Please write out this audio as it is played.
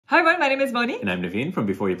Hi everyone, my name is Moni. And I'm Naveen from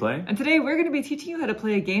Before You Play. And today we're going to be teaching you how to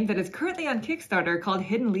play a game that is currently on Kickstarter called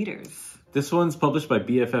Hidden Leaders. This one's published by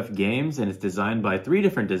BFF Games and it's designed by 3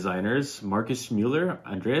 different designers, Markus Müller,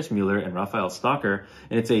 Andreas Müller, and Raphael Stocker.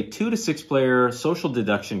 And it's a 2 to 6 player social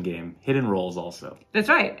deduction game, hidden roles also. That's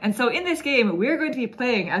right. And so in this game, we're going to be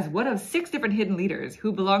playing as one of 6 different hidden leaders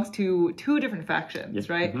who belongs to 2 different factions,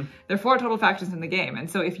 right? Mm-hmm. There are 4 total factions in the game.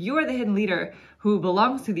 And so if you are the hidden leader who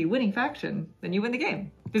belongs to the winning faction, then you win the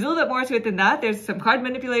game. There's a little bit more to it than that. There's some card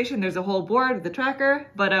manipulation, there's a whole board with the tracker,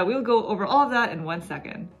 but we'll go over all of that in 1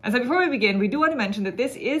 second. And so before we begin, we do want to mention that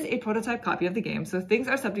this is a prototype copy of the game, so things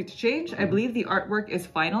are subject to change. I believe the artwork is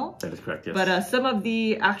final. That is correct, yes. But some of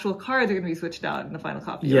the actual cards are going to be switched out in the final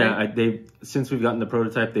copy. Yeah, right? Since we've gotten the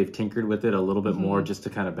prototype, they've tinkered with it a little bit more just to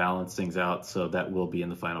kind of balance things out, so that will be in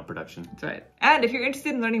the final production. That's right. And if you're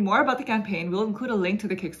interested in learning more about the campaign, we'll include a link to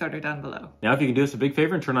the Kickstarter down below. Now, if you can do us a big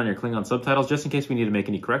favor and turn on your Klingon subtitles, just in case we need to make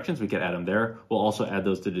any corrections, we can add them there. We'll also add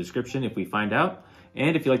those to the description if we find out.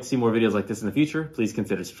 And if you'd like to see more videos like this in the future, please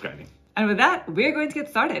consider subscribing. And with that, we're going to get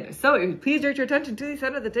started. So please direct your attention to the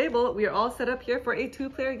center of the table. We are all set up here for a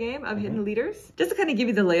 2-player game of Hidden Leaders. Just to kind of give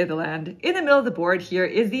you the lay of the land, in the middle of the board here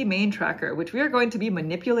is the main tracker, which we are going to be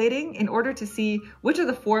manipulating in order to see which of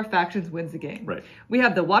the 4 factions wins the game. Right. We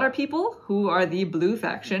have the Water People, who are the blue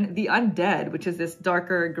faction, the Undead, which is this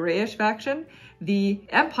darker grayish faction, the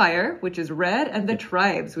Empire, which is red, and the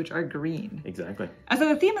Tribes, which are green. Exactly. And so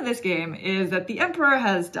the theme of this game is that the Emperor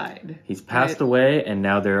has died. He's passed away, and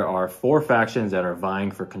now there are 4 factions that are vying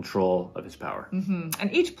for control of his power. And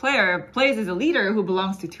each player plays as a leader who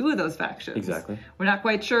belongs to 2 of those factions. Exactly. We're not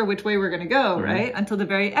quite sure which way we're going to go, right? Until the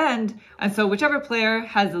very end. And so whichever player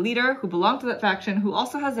has the leader who belongs to that faction, who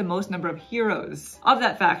also has the most number of heroes of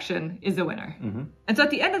that faction, is the winner. And so at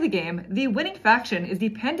the end of the game, the winning faction is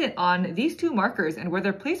dependent on these 2 markers and where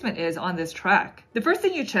their placement is on this track. The first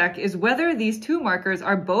thing you check is whether these 2 markers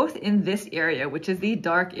are both in this area, which is the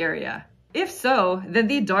dark area. If so, then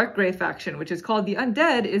the dark gray faction, which is called the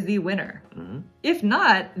Undead, is the winner. If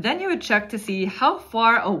not, then you would check to see how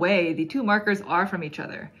far away the 2 markers are from each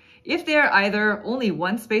other. If they are either only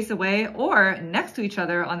 1 space away or next to each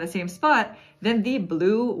other on the same spot, then the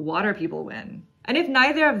blue Water People win. And if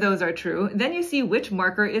neither of those are true, then you see which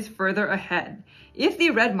marker is further ahead. If the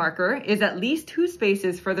red marker is at least 2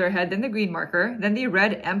 spaces further ahead than the green marker, then the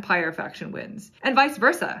red Empire faction wins. And vice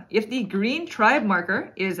versa. If the green Tribe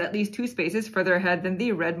marker is at least 2 spaces further ahead than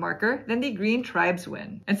the red marker, then the green Tribes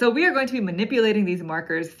win. And so we are going to be manipulating these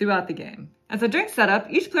markers throughout the game. And so during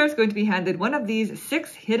setup, each player is going to be handed one of these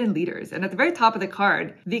 6 hidden leaders. And at the very top of the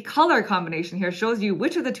card, the color combination here shows you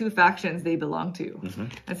which of the 2 factions they belong to.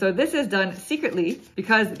 And so this is done secretly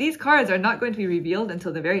because these cards are not going to be revealed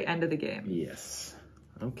until the very end of the game. Yes.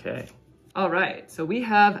 Okay. All right. So we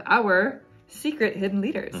have our secret hidden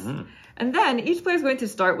leaders. And then each player is going to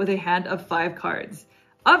start with a hand of 5 cards.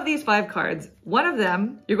 Of these 5 cards, one of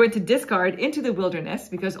them you're going to discard into the wilderness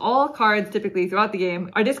because all cards typically throughout the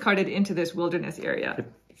game are discarded into this wilderness area.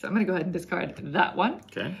 So I'm going to go ahead and discard that one.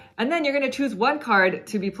 Okay. And then you're going to choose 1 card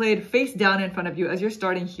to be played face down in front of you as your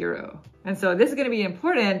starting hero. And so this is going to be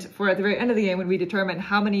important for at the very end of the game when we determine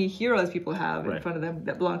how many heroes people have in front of them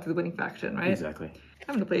that belong to the winning faction, right? Exactly.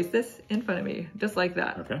 I'm going to place this in front of me, just like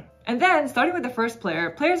that. Okay. And then, starting with the first player,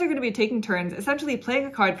 players are going to be taking turns essentially playing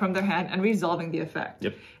a card from their hand and resolving the effect.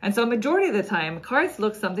 Yep. And so a majority of the time, cards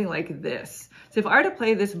look something like this. So if I were to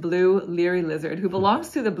play this blue Leery Lizard who belongs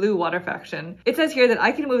to the blue Water faction, it says here that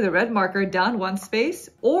I can move the red marker down 1 space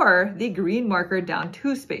or the green marker down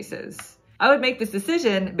 2 spaces. I would make this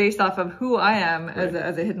decision based off of who I am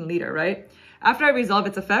as a hidden leader, right? After I resolve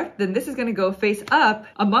its effect, then this is going to go face up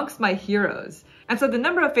amongst my heroes. And so the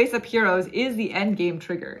number of face-up heroes is the end game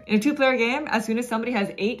trigger. In a 2-player game, as soon as somebody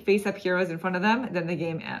has 8 face-up heroes in front of them, then the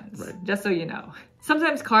game ends. Just so you know.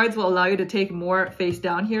 Sometimes cards will allow you to take more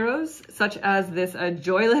face-down heroes, such as this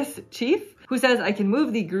Joyless Chief, who says I can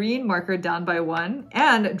move the green marker down by 1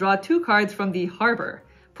 and draw 2 cards from the harbor.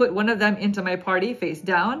 Put 1 of them into my party face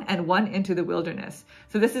down and 1 into the wilderness.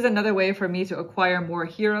 So this is another way for me to acquire more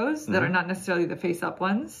heroes that are not necessarily the face-up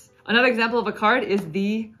ones. Another example of a card is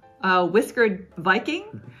the Whiskered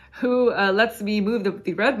Viking, who lets me move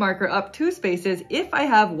the red marker up 2 spaces if I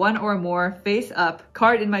have 1 or more face-up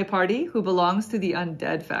card in my party who belongs to the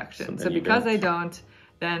Undead faction. So because I don't,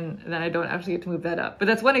 then I don't actually get to move that up. But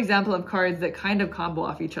that's one example of cards that kind of combo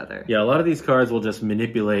off each other. Yeah, a lot of these cards will just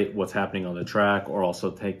manipulate what's happening on the track or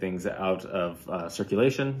also take things out of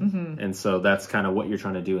circulation. And so that's kind of what you're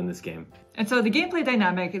trying to do in this game. And so the gameplay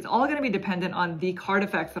dynamic is all going to be dependent on the card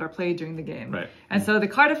effects that are played during the game. Right. And so the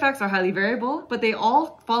card effects are highly variable, but they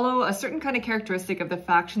all follow a certain kind of characteristic of the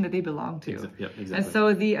faction that they belong to. Yep, exactly. And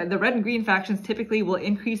so the red and green factions typically will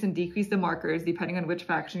increase and decrease the markers depending on which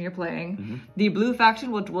faction you're playing. The blue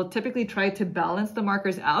faction will typically try to balance the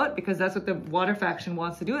markers out because that's what the water faction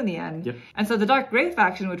wants to do in the end. Yep. And so the dark gray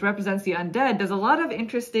faction, which represents the undead, does a lot of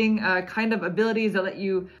interesting kind of abilities that let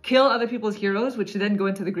you kill other people's heroes, which then go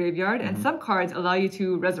into the graveyard. And some cards allow you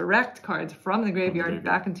to resurrect cards from the graveyard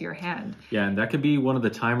back into your hand. Yeah, and that could be one of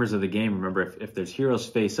the timers of the game. Remember, if there's heroes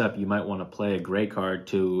face up, you might want to play a gray card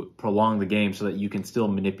to prolong the game so that you can still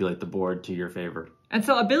manipulate the board to your favor. And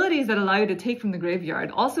so abilities that allow you to take from the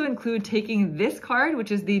graveyard also include taking this card,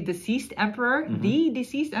 which is the Deceased Emperor. The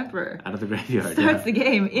Deceased Emperor. Out of the graveyard, Starts the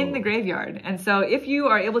game in the graveyard. And so if you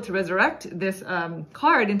are able to resurrect this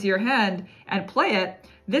card into your hand and play it,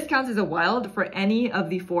 this counts as a wild for any of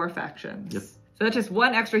the 4 factions. Yep. So that's just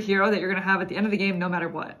one extra hero that you're going to have at the end of the game no matter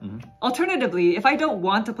what. Alternatively, if I don't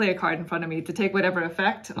want to play a card in front of me to take whatever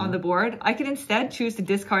effect on the board, I can instead choose to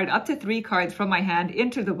discard up to 3 cards from my hand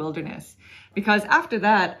into the wilderness. Because after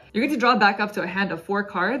that, you're going to draw back up to a hand of 4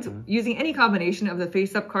 cards using any combination of the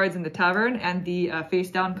face-up cards in the tavern and the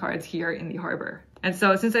face-down cards here in the harbor. And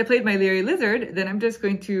so since I played my Leery Lizard, then I'm just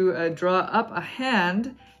going to draw up a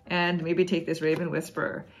hand and maybe take this Raven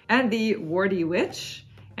Whisperer and the Wardy Witch.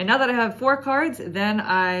 And now that I have 4 cards, then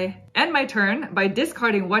I end my turn by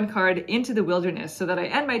discarding 1 card into the wilderness so that I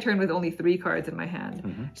end my turn with only 3 cards in my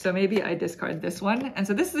hand. So maybe I discard this one. And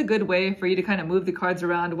so this is a good way for you to kind of move the cards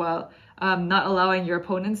around while not allowing your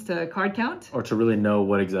opponents to card count. Or to really know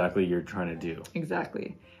what exactly you're trying to do.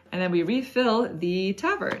 Exactly. And then we refill the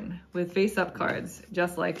tavern with face-up cards,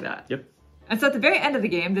 just like that. Yep. And so at the very end of the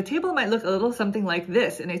game, the table might look a little something like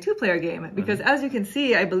this in a 2-player game, because as you can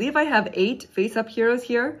see, I believe I have 8 face-up heroes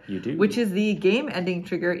here, You do. which is the game ending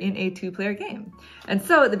trigger in a 2-player game. And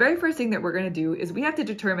so the very first thing that we're going to do is we have to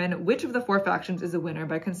determine which of the 4 factions is the winner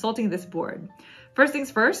by consulting this board. First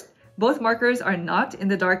things first, both markers are not in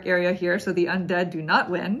the dark area here, so the undead do not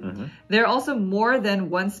win. They're also more than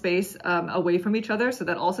 1 space away from each other, so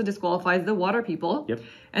that also disqualifies the water people. Yep.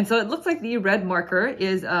 And so it looks like the red marker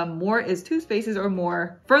is 2 spaces or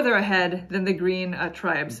more further ahead than the green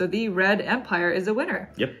tribe. So the red empire is a winner.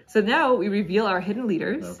 Yep. So now we reveal our hidden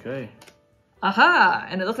leaders. Okay. Aha!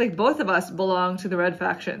 And it looks like both of us belong to the red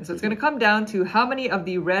faction. So it's going to come down to how many of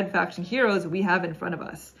the red faction heroes we have in front of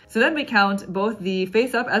us. So then we count both the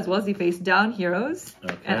face-up as well as the face-down heroes.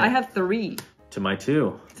 Okay. And I have 3. To my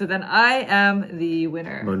 2. So then I am the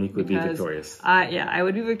winner. Monique would be victorious. Yeah, I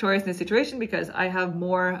would be victorious in this situation because I have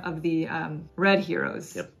more of the red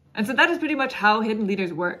heroes. Yep. And so that is pretty much how Hidden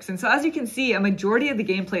Leaders works. And so as you can see, a majority of the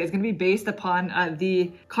gameplay is going to be based upon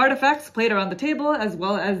the card effects played around the table, as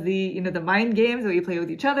well as the the mind games that we play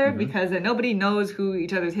with each other, because nobody knows who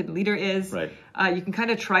each other's hidden leader is. Right. You can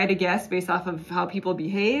kind of try to guess based off of how people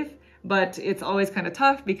behave, but it's always kind of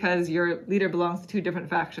tough because your leader belongs to 2 different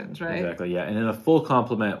factions, right? Exactly, yeah. And in a full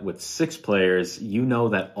complement with 6 players, you know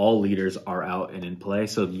that all leaders are out and in play,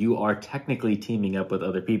 so you are technically teaming up with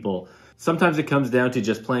other people. Sometimes it comes down to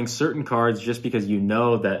just playing certain cards just because you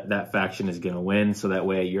know that that faction is going to win, so that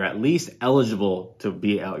way you're at least eligible to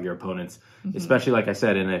beat out your opponents. Especially, like I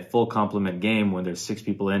said, in a full complement game when there's 6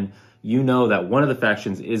 people in, you know that one of the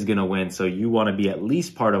factions is going to win, so you want to be at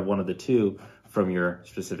least part of one of the 2 from your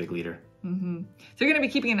specific leader. So you're going to be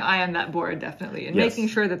keeping an eye on that board, definitely, and making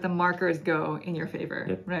sure that the markers go in your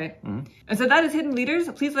favor, right? And so that is Hidden Leaders.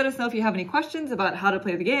 Please let us know if you have any questions about how to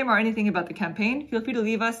play the game or anything about the campaign. Feel free to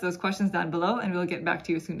leave us those questions down below and we'll get back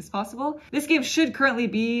to you as soon as possible. This game should currently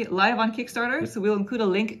be live on Kickstarter, so we'll include a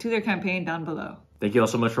link to their campaign down below. Thank you all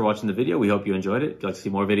so much for watching the video. We hope you enjoyed it. If you'd like to see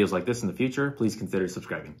more videos like this in the future, please consider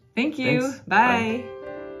subscribing. Thank you. Thanks. Bye.